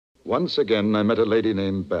Once again, I met a lady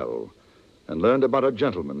named Belle and learned about a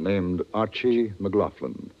gentleman named Archie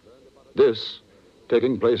McLaughlin. This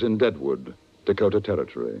taking place in Deadwood, Dakota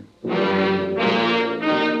Territory.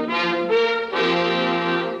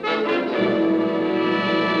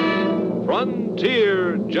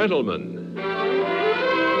 Frontier Gentlemen.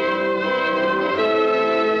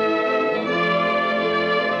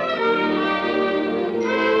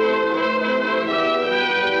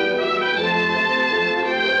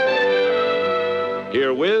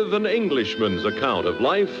 Herewith an Englishman's account of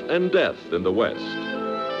life and death in the West.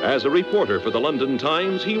 As a reporter for the London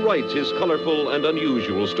Times, he writes his colorful and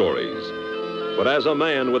unusual stories. But as a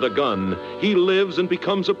man with a gun, he lives and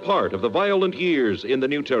becomes a part of the violent years in the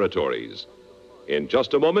new territories. In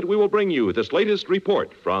just a moment, we will bring you this latest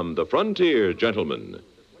report from the Frontier Gentlemen.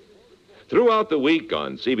 Throughout the week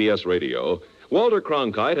on CBS Radio, Walter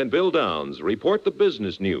Cronkite and Bill Downs report the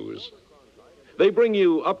business news. They bring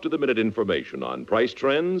you up-to-the-minute information on price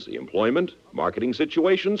trends, employment, marketing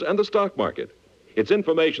situations, and the stock market. It's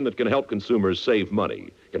information that can help consumers save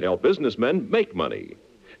money, can help businessmen make money.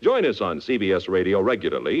 Join us on CBS Radio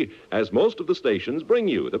regularly as most of the stations bring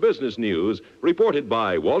you the business news reported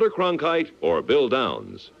by Walter Cronkite or Bill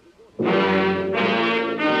Downs.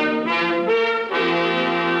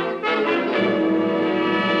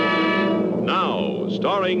 Now,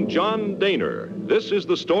 starring John Daner, this is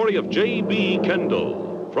the story of J.B.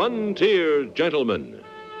 Kendall, Frontier Gentlemen.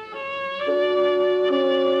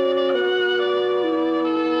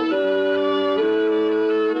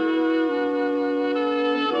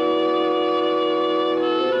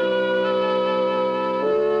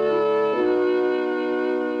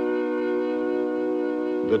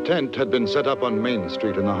 The tent had been set up on Main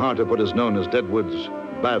Street in the heart of what is known as Deadwood's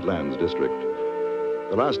Badlands District.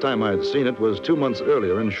 The last time I had seen it was 2 months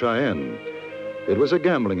earlier in Cheyenne. It was a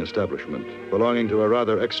gambling establishment belonging to a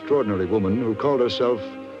rather extraordinary woman who called herself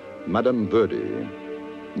Madame Verdi.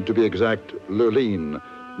 To be exact, Lurleen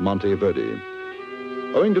Monteverdi.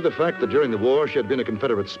 Owing to the fact that during the war she had been a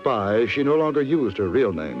Confederate spy, she no longer used her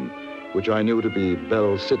real name, which I knew to be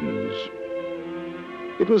Belle Siddons.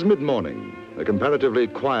 It was mid-morning, a comparatively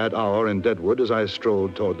quiet hour in Deadwood as I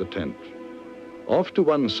strolled toward the tent. Off to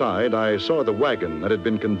one side, I saw the wagon that had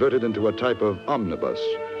been converted into a type of omnibus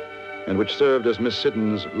and which served as Miss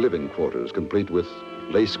Siddons' living quarters, complete with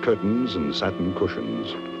lace curtains and satin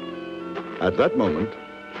cushions. At that moment,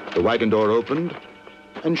 the wagon door opened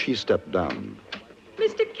and she stepped down.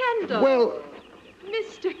 Mr. Kendall! Well...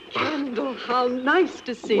 Mr. Kendall, how nice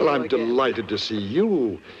to see you Well, I'm again. delighted to see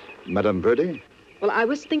you, Madame Verdi. Well, I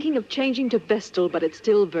was thinking of changing to Vestal, but it's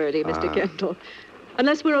still Verdi, Mr. Kendall.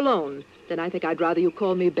 Unless we're alone, then I think I'd rather you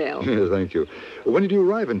call me Belle. Yes, thank you. When did you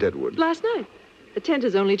arrive in Deadwood? Last night. The tent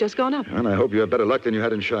has only just gone up. And I hope you have better luck than you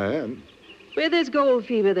had in Cheyenne. Where there's gold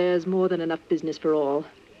fever, there's more than enough business for all.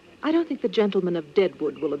 I don't think the gentlemen of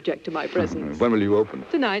Deadwood will object to my presence. When will you open?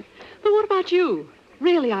 Tonight. But what about you?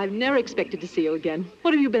 Really, I've never expected to see you again.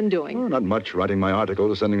 What have you been doing? Oh, not much. Writing my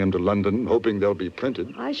articles, sending them to London, hoping they'll be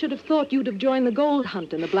printed. I should have thought you'd have joined the gold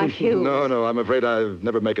hunt in the Black Hills. No, I'm afraid I've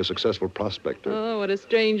never make a successful prospector. Oh, what a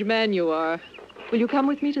strange man you are. Will you come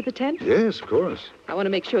with me to the tent? Yes, of course. I want to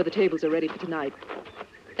make sure the tables are ready for tonight.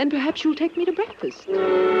 Then perhaps you'll take me to breakfast.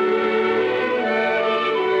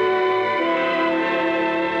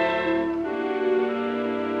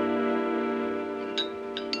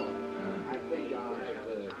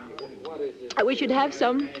 I wish you'd have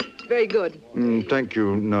some. It's very good. Thank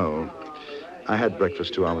you, no. I had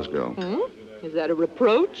breakfast 2 hours ago. Is that a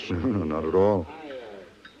reproach? No, not at all.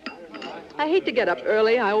 I hate to get up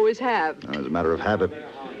early. I always have. As a matter of habit.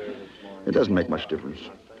 It doesn't make much difference.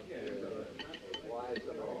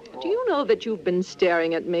 Do you know that you've been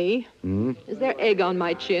staring at me? Is there egg on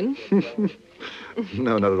my chin?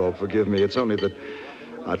 No, not at all. Forgive me. It's only that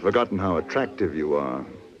I'd forgotten how attractive you are.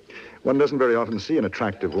 One doesn't very often see an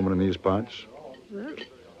attractive woman in these parts. Well,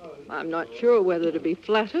 I'm not sure whether to be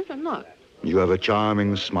flattered or not. You have a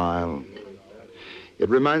charming smile. It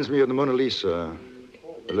reminds me of the Mona Lisa,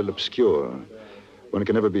 a little obscure. One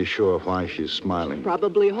can never be sure why she's smiling.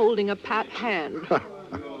 Probably holding a pat hand.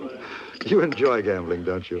 You enjoy gambling,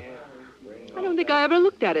 don't you? I don't think I ever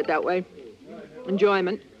looked at it that way.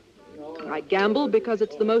 Enjoyment. I gamble because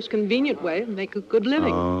it's the most convenient way to make a good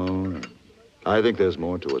living. Oh, I think there's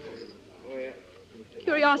more to it.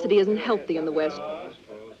 Curiosity isn't healthy in the West.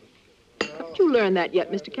 Haven't you learned that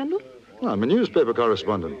yet, Mr. Kendall? Well, I'm a newspaper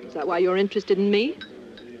correspondent. Is that why you're interested in me?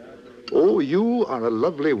 Oh, you are a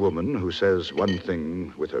lovely woman who says one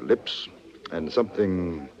thing with her lips and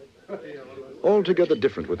something Altogether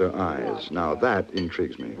different with their eyes. Now, that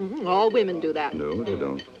intrigues me. All women do that. No, they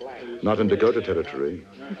don't. Not in Dakota Territory.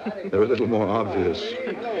 They're a little more obvious.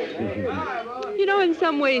 You know, in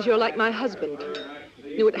some ways, you're like my husband.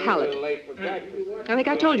 Newitt Hallett. I think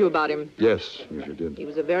I told you about him. Yes, you did. He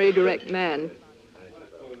was a very direct man.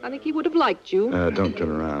 I think he would have liked you. Don't turn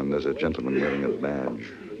around. There's a gentleman wearing a badge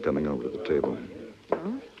coming over to the table.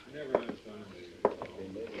 Oh?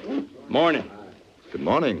 Morning. Good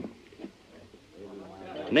morning.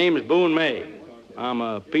 Name's Boone May. I'm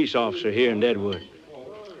a peace officer here in Deadwood.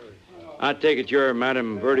 I take it you're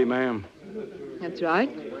Madam Verdi, ma'am. That's right.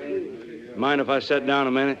 Mind if I sit down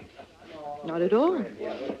a minute? Not at all.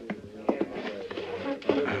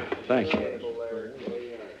 Thank you.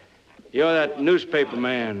 You're that newspaper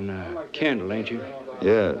man, Kendall, ain't you?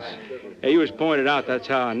 Yes. Hey, you was pointed out, that's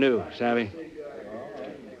how I knew, savvy?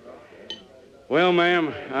 Well,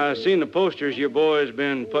 ma'am, I seen the posters your boys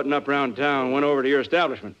been putting up around town. Went over to your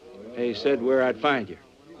establishment. They said where I'd find you.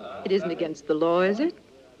 It isn't against the law, is it?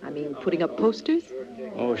 I mean, putting up posters?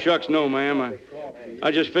 Oh, shucks, no, ma'am.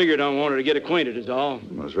 I just figured I wanted to get acquainted is all.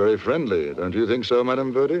 That's very friendly. Don't you think so,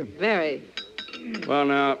 Madam Verdi? Very. Well,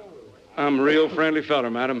 now, I'm a real friendly feller,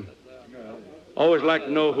 madam. Always like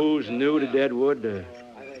to know who's new to Deadwood.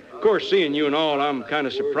 Of course, seeing you and all, I'm kind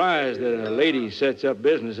of surprised that a lady sets up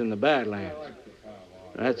business in the Badlands.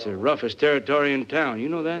 That's the roughest territory in town. You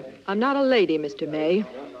know that? I'm not a lady, Mr. May.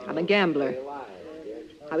 I'm a gambler.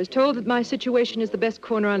 I was told that my situation is the best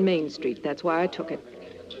corner on Main Street. That's why I took it.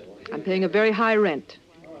 I'm paying a very high rent.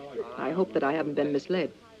 I hope that I haven't been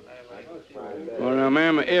misled. Well, now,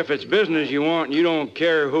 ma'am, if it's business you want and you don't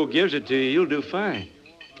care who gives it to you, you'll do fine.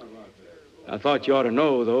 I thought you ought to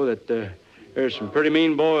know, though, that there's some pretty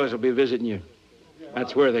mean boys will be visiting you.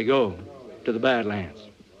 That's where they go, to the Badlands.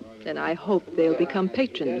 And I hope they'll become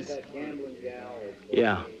patrons.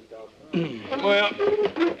 Yeah. Well,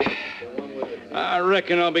 I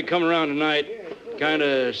reckon I'll be coming around tonight. Kind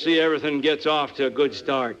of see everything gets off to a good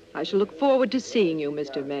start. I shall look forward to seeing you,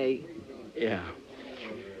 Mr. May. Yeah.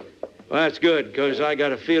 Well, that's good, because I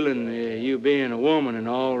got a feeling you being a woman and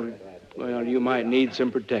all, well, you might need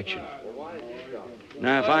some protection.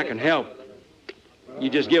 Now, if I can help, you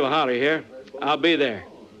just give a holler here. I'll be there.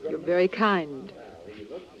 You're very kind.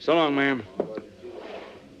 So long, ma'am.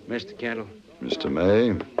 Mr. Kendall. Mr.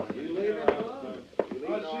 May.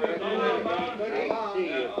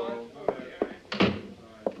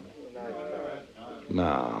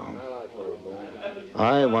 Now,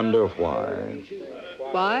 I wonder why.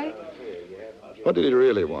 Why? What did he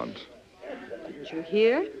really want? Didn't you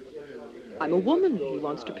hear? I'm a woman. He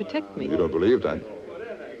wants to protect me. You don't believe that?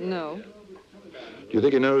 No. Do you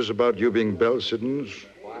think he knows about you being Belle Siddons?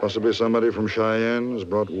 Possibly somebody from Cheyenne has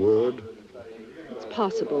brought word? It's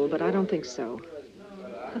possible, but I don't think so.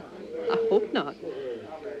 I hope not.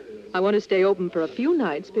 I want to stay open for a few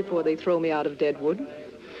nights before they throw me out of Deadwood.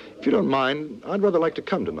 If you don't mind, I'd rather like to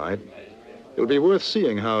come tonight. It'll be worth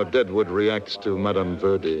seeing how Deadwood reacts to Madame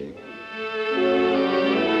Verdi.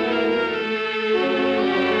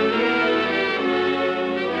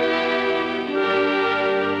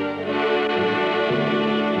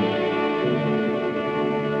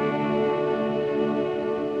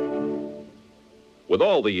 With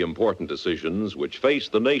all the important decisions which face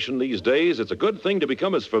the nation these days, it's a good thing to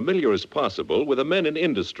become as familiar as possible with the men in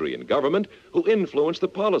industry and government who influence the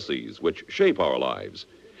policies which shape our lives.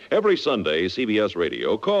 Every Sunday, CBS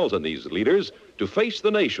Radio calls on these leaders to face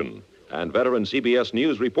the nation, and veteran CBS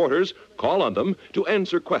News reporters call on them to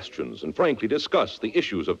answer questions and frankly discuss the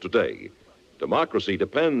issues of today. Democracy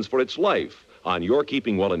depends for its life on your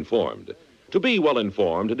keeping well informed. To be well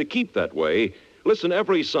informed and to keep that way, listen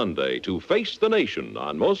every Sunday to Face the Nation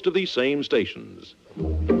on most of these same stations.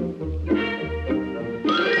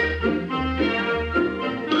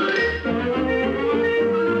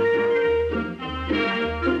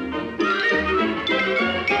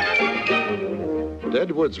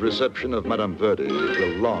 Deadwood's reception of Madame Verdi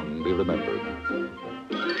will long be remembered.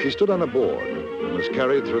 She stood on a board and was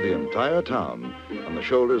carried through the entire town on the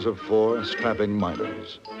shoulders of 4 strapping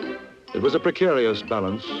miners. It was a precarious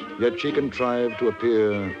balance, yet she contrived to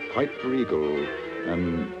appear quite regal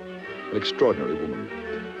and an extraordinary woman.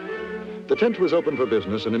 The tent was open for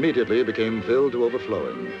business and immediately became filled to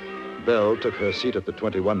overflowing. Belle took her seat at the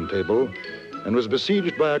 21 table and was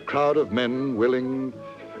besieged by a crowd of men willing,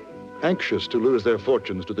 anxious to lose their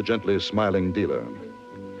fortunes to the gently smiling dealer.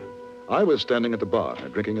 I was standing at the bar,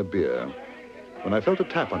 drinking a beer, when I felt a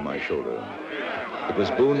tap on my shoulder. It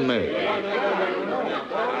was Boone May.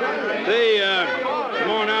 Say, come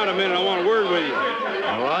on out a minute. I want a word with you.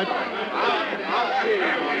 All right.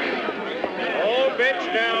 Oh, bets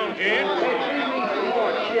down, gents.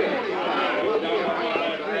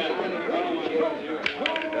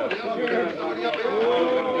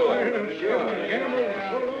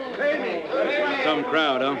 Some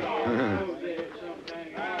crowd, huh?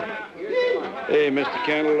 Hey, Mr.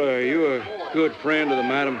 Kendall, are you a good friend of the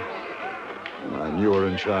madam? I knew her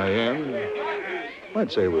in Cheyenne.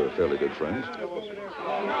 I'd say we're fairly good friends.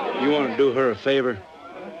 You want to do her a favor?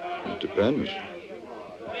 It depends.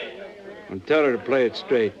 And tell her to play it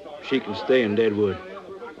straight. She can stay in Deadwood.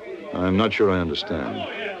 I'm not sure I understand.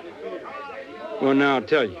 Well, now I'll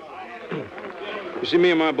tell you. You see,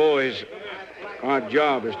 me and my boys, our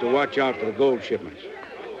job is to watch out for the gold shipments.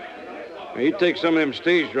 Now, you take some of them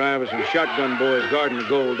stage drivers and shotgun boys guarding the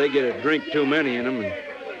gold, they get a drink too many in them, and,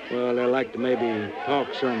 well, they like to maybe talk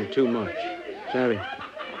some too much. Savvy?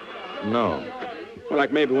 No. Well,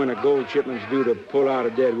 like maybe when a gold shipment's due to pull out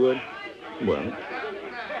of Deadwood. Well,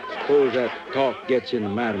 Suppose that talk gets into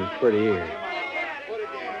Madam's pretty ear.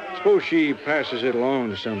 Suppose she passes it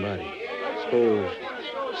along to somebody. Suppose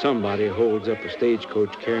somebody holds up a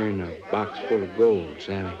stagecoach carrying a box full of gold,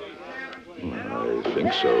 Sammy. I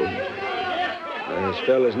think so. There's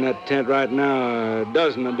fellas in that tent right now, a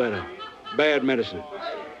dozen or better. Bad medicine.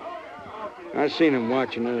 I seen them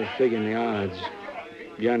watching her, figuring the odds.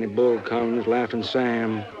 Johnny Bull Collins, Laughing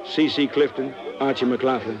Sam, C.C. Clifton, Archie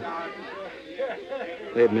McLaughlin.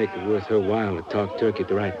 They'd make it worth her while to talk turkey at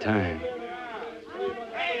the right time.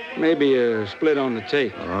 Maybe a split on the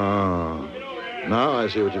take. Ah, now I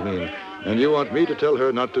see what you mean. And you want me to tell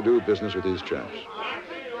her not to do business with these chaps?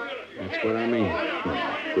 That's what I mean.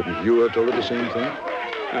 Well, couldn't you have told her the same thing?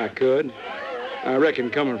 I could. I reckon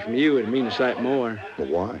coming from you it'd mean a sight more. Well,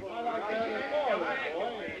 why?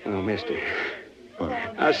 Oh, mister. What?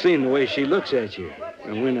 I've seen the way she looks at you.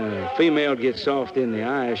 And when a female gets soft in the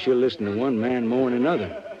eyes, she'll listen to one man more than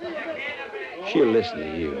another. She'll listen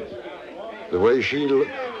to you. The way she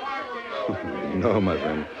No, my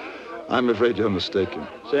friend. I'm afraid you're mistaken.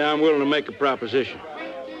 Say, I'm willing to make a proposition.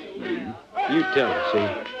 You tell her,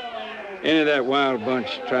 see? Any of that wild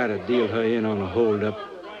bunch try to deal her in on a holdup.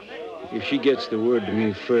 If she gets the word to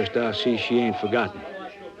me first, I'll see she ain't forgotten.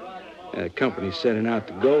 That company's setting out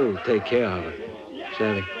the gold to take care of her.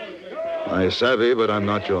 Savvy? I savvy, but I'm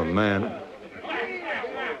not your man.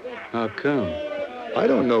 How come? I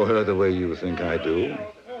don't know her the way you think I do.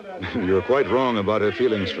 You're quite wrong about her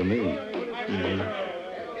feelings for me. Mm-hmm.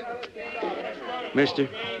 Mister,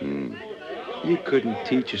 you couldn't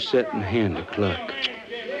teach a setting hen to cluck.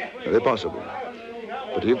 They're possible.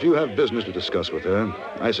 But if you have business to discuss with her,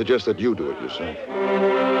 I suggest that you do it yourself.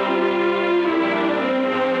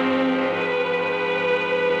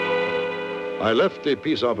 I left the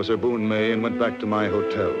peace officer, Boone May, and went back to my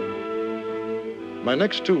hotel. My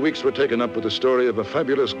next 2 weeks were taken up with the story of a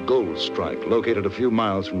fabulous gold strike located a few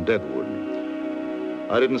miles from Deadwood.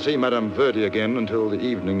 I didn't see Madame Verdi again until the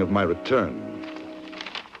evening of my return.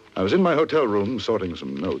 I was in my hotel room sorting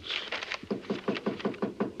some notes.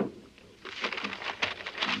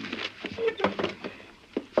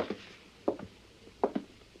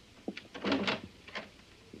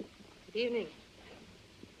 Good evening.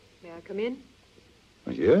 May I come in?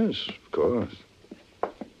 Yes, of course.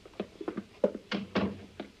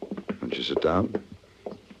 Won't you sit down?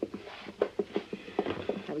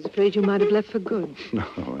 I was afraid you might have left for good. No,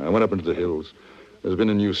 I went up into the hills. There's been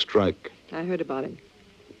a new strike. I heard about it.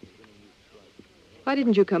 Why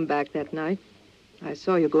didn't you come back that night? I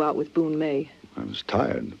saw you go out with Boone May. I was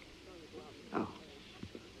tired. Oh.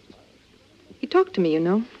 He talked to me, you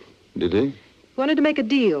know. Did he? He wanted to make a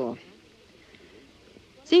deal.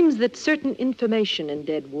 Seems that certain information in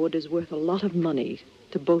Deadwood is worth a lot of money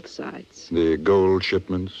to both sides. The gold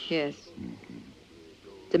shipments? Yes.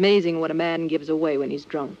 It's amazing what a man gives away when he's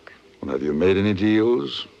drunk. Well, have you made any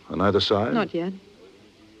deals on either side? Not yet.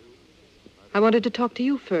 I wanted to talk to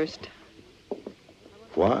you first.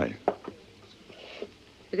 Why?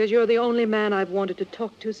 Because you're the only man I've wanted to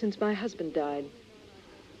talk to since my husband died.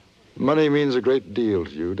 Money means a great deal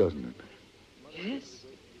to you, doesn't it? Yes.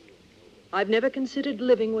 I've never considered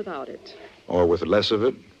living without it. Or with less of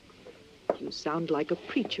it? You sound like a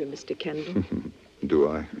preacher, Mr. Kendall. Do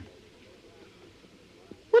I?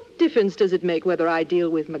 What difference does it make whether I deal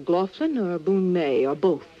with McLaughlin or Boone May or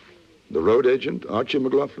both? The road agent, Archie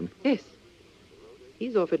McLaughlin? Yes.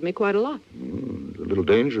 He's offered me quite a lot. It's a little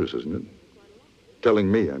dangerous, isn't it? Telling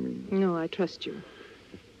me, I mean. No, I trust you.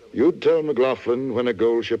 You'd tell McLaughlin when a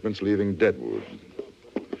gold shipment's leaving Deadwood.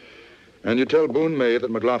 And you tell Boone May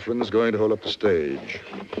that McLaughlin's going to hold up the stage.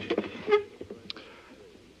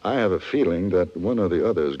 I have a feeling that one or the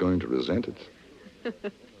other is going to resent it.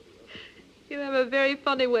 You have a very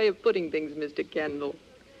funny way of putting things, Mr. Kendall.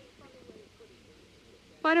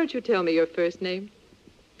 Why don't you tell me your first name?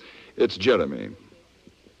 It's Jeremy.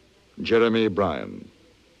 Jeremy Bryan.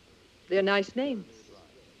 They're nice names.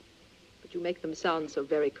 But you make them sound so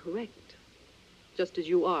very correct. Just as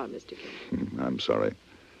you are, Mr. Kendall. I'm sorry.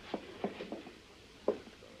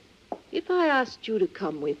 If I asked you to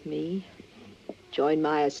come with me, join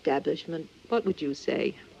my establishment, what would you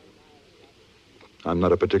say? I'm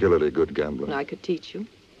not a particularly good gambler. I could teach you.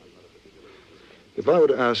 If I were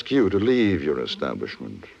to ask you to leave your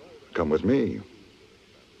establishment, come with me,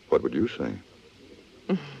 what would you say?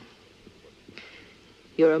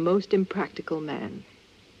 You're a most impractical man.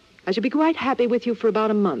 I should be quite happy with you for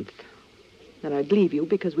about a month. Then I'd leave you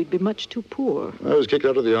because we'd be much too poor. I was kicked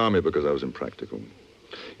out of the army because I was impractical.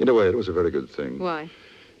 In a way, it was a very good thing. Why?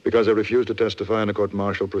 Because I refused to testify in a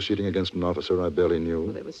court-martial proceeding against an officer I barely knew.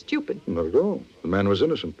 Well, they were stupid. Not at all. The man was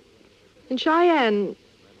innocent. In Cheyenne,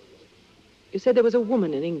 you said there was a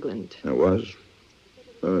woman in England. There was.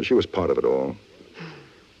 She was part of it all.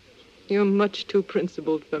 You're much too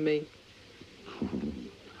principled for me.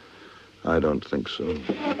 I don't think so.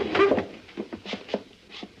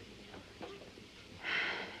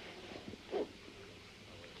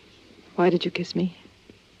 Why did you kiss me?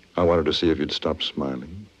 I wanted to see if you'd stop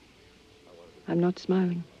smiling. I'm not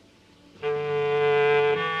smiling.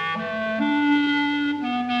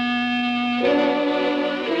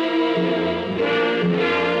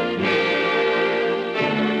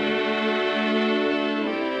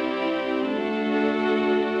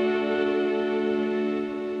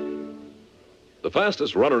 The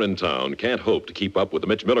fastest runner in town can't hope to keep up with the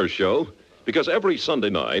Mitch Miller Show, because every Sunday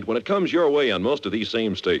night, when it comes your way on most of these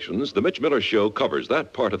same stations, the Mitch Miller Show covers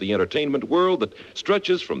that part of the entertainment world that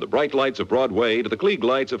stretches from the bright lights of Broadway to the Klieg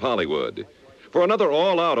lights of Hollywood. For another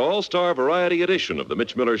all-out, all-star variety edition of the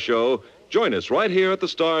Mitch Miller Show, join us right here at the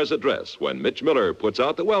Star's address when Mitch Miller puts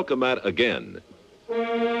out the welcome mat again.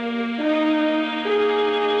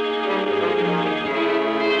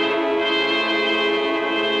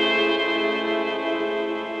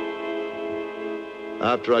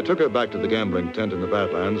 After I took her back to the gambling tent in the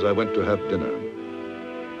Badlands, I went to have dinner.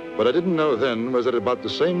 What I didn't know then was that at about the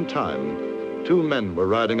same time, two men were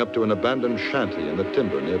riding up to an abandoned shanty in the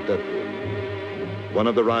timber near Deadwood. One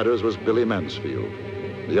of the riders was Billy Mansfield,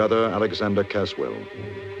 the other Alexander Caswell.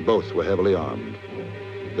 Both were heavily armed.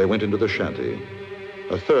 They went into the shanty.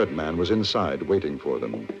 A third man was inside waiting for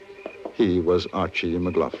them. He was Archie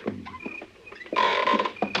McLaughlin.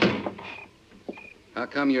 How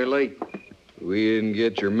come you're late? We didn't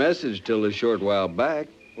get your message till a short while back.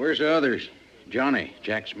 Where's the others? Johnny,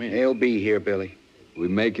 Jack Smith. They'll be here, Billy. We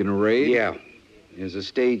making a raid? Yeah. There's a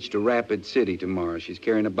stage to Rapid City tomorrow. She's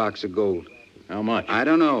carrying a box of gold. How much? I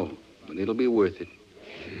don't know, but it'll be worth it.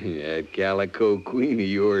 That calico queen of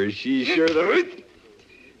yours, she's sure the...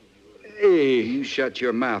 Hey, you shut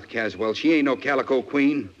your mouth, Caswell. She ain't no calico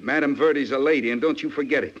queen. Madame Verdi's a lady, and don't you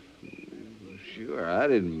forget it. Sure, I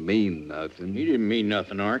didn't mean nothing. You didn't mean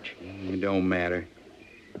nothing, Arch. It don't matter.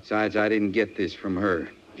 Besides, I didn't get this from her.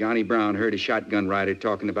 Johnny Brown heard a shotgun rider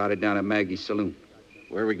talking about it down at Maggie's saloon.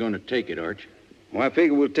 Where are we going to take it, Arch? Well, I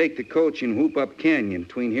figure we'll take the coach and whoop up Canyon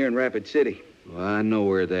between here and Rapid City. Well, I know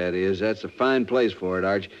where that is. That's a fine place for it,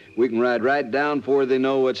 Arch. We can ride right down before they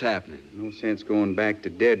know what's happening. No sense going back to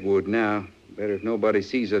Deadwood now. Better if nobody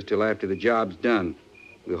sees us till after the job's done.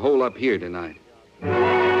 We'll hole up here tonight.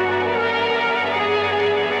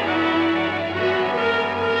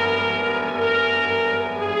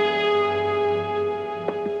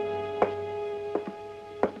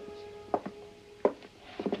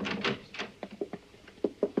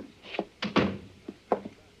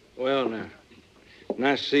 Well, now,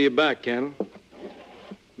 nice to see you back, Kendall.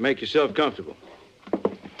 Make yourself comfortable.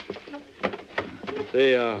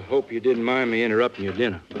 Say, hope you didn't mind me interrupting your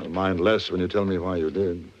dinner. I'll mind less when you tell me why you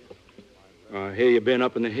did. I hear you've been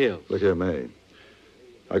up in the hills. Look here, May.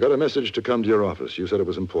 I got a message to come to your office. You said it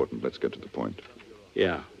was important. Let's get to the point.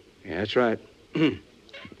 Yeah, that's right. Have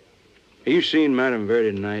you seen Madame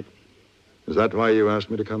Verdi tonight? Is that why you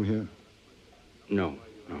asked me to come here? No.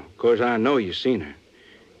 Of course, I know you've seen her.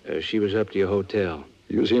 She was up to your hotel.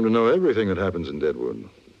 You seem to know everything that happens in Deadwood.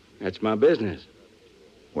 That's my business.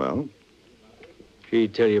 Well?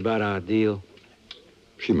 She'd tell you about our deal.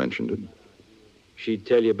 She mentioned it. She'd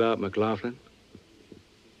tell you about McLaughlin?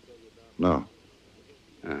 No.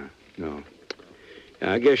 No.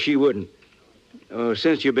 I guess she wouldn't.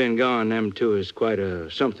 Since you've been gone, them two is quite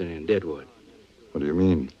something in Deadwood. What do you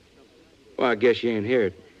mean? Well, I guess you ain't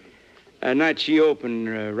heard it. That night she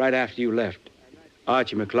opened right after you left.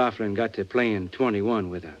 Archie McLaughlin got to playing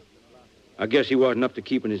 21 with her. I guess he wasn't up to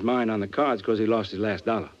keeping his mind on the cards because he lost his last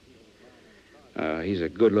dollar. He's a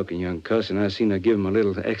good-looking young cuss, and I seen her give him a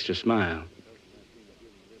little extra smile.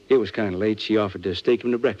 It was kind of late. She offered to stake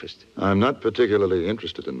him to breakfast. I'm not particularly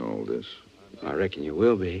interested in all this. I reckon you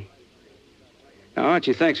will be. Now,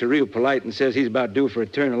 Archie thinks her real polite and says he's about due for a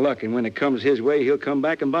turn of luck, and when it comes his way, he'll come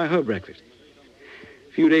back and buy her breakfast.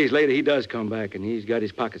 A few days later, he does come back, and he's got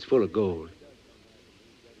his pockets full of gold.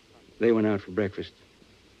 They went out for breakfast.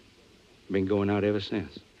 Been going out ever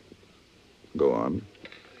since. Go on.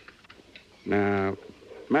 Now,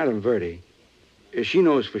 Madame Verde, she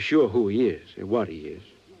knows for sure who he is and what he is.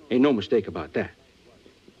 Ain't no mistake about that.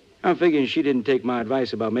 I'm figuring she didn't take my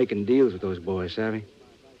advice about making deals with those boys, savvy?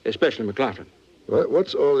 Especially McLaughlin.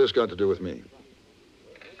 What's all this got to do with me?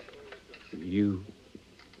 You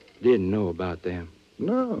didn't know about them?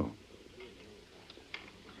 No.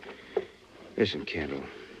 Listen, Kendall,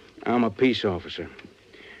 I'm a peace officer.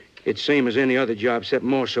 It's same as any other job, except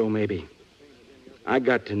more so, maybe. I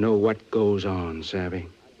got to know what goes on, savvy?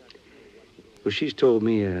 Well, she's told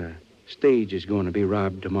me a stage is going to be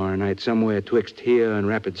robbed tomorrow night somewhere twixt here and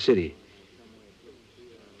Rapid City.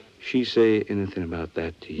 She say anything about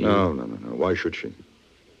that to you? No. Why should she?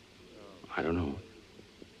 I don't know.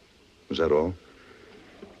 Is that all?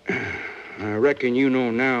 I reckon you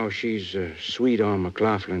know now she's sweet on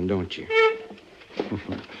McLaughlin, don't you?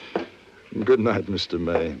 Good night, Mr.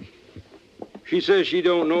 May. She says she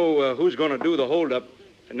don't know who's going to do the holdup.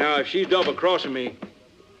 Now, if she's double-crossing me,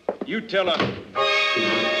 you tell her.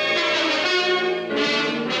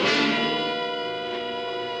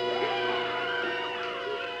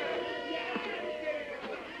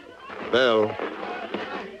 Belle,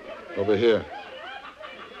 over here.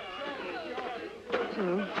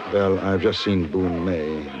 Hello. Belle, I've just seen Boone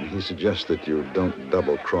May, and he suggests that you don't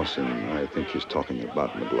double-cross him. I think he's talking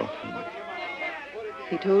about McLaughlin.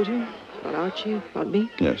 He told you? About Archie? About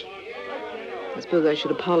me? Yes. I suppose I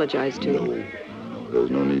should apologize to him. No,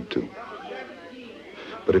 there's no need to.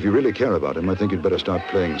 But if you really care about him, I think you'd better start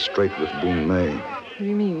playing straight with Boone May. What do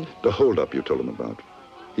you mean? The holdup you told him about.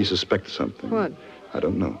 He suspects something. What? I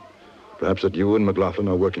don't know. Perhaps that you and McLaughlin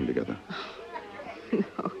are working together.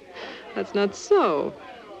 No, that's not so.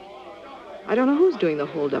 I don't know who's doing the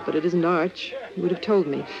holdup, but it isn't Arch. He would have told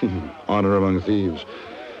me. Honor among thieves.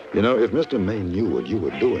 You know, if Mr. May knew what you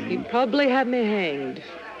were doing... He'd probably have me hanged.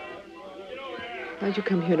 Why'd you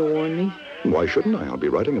come here to warn me? Why shouldn't I? I'll be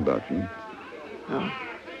writing about you. Oh.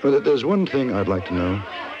 But there's one thing I'd like to know.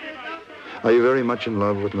 Are you very much in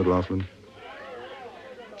love with McLaughlin?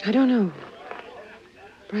 I don't know.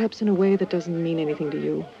 Perhaps in a way that doesn't mean anything to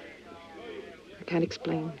you. I can't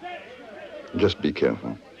explain. Just be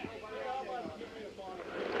careful.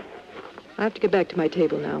 I have to get back to my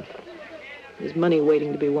table now. There's money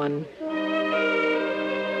waiting to be won.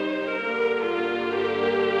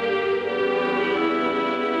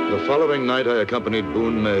 The following night, I accompanied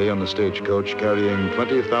Boone May on the stagecoach carrying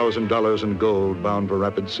 $20,000 in gold bound for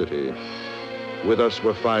Rapid City. With us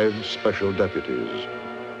were 5 special deputies.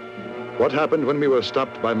 What happened when we were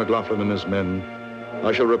stopped by McLaughlin and his men,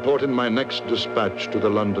 I shall report in my next dispatch to the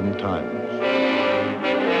London Times.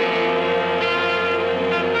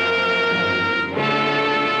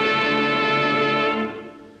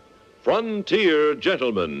 Frontier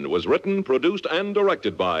Gentleman was written, produced, and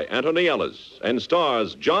directed by Anthony Ellis and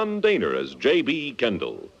stars John Daner as J.B.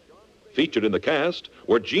 Kendall. Featured in the cast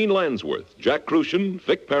were Gene Lansworth, Jack Crucian,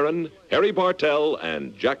 Vic Perrin, Harry Bartell,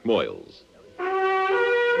 and Jack Moyles.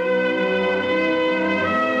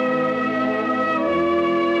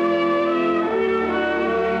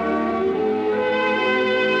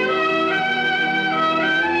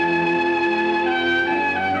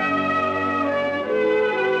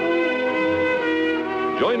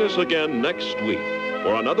 Join us again next week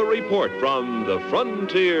for another report from the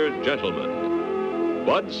Frontier Gentleman.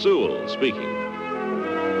 Bud Sewell speaking.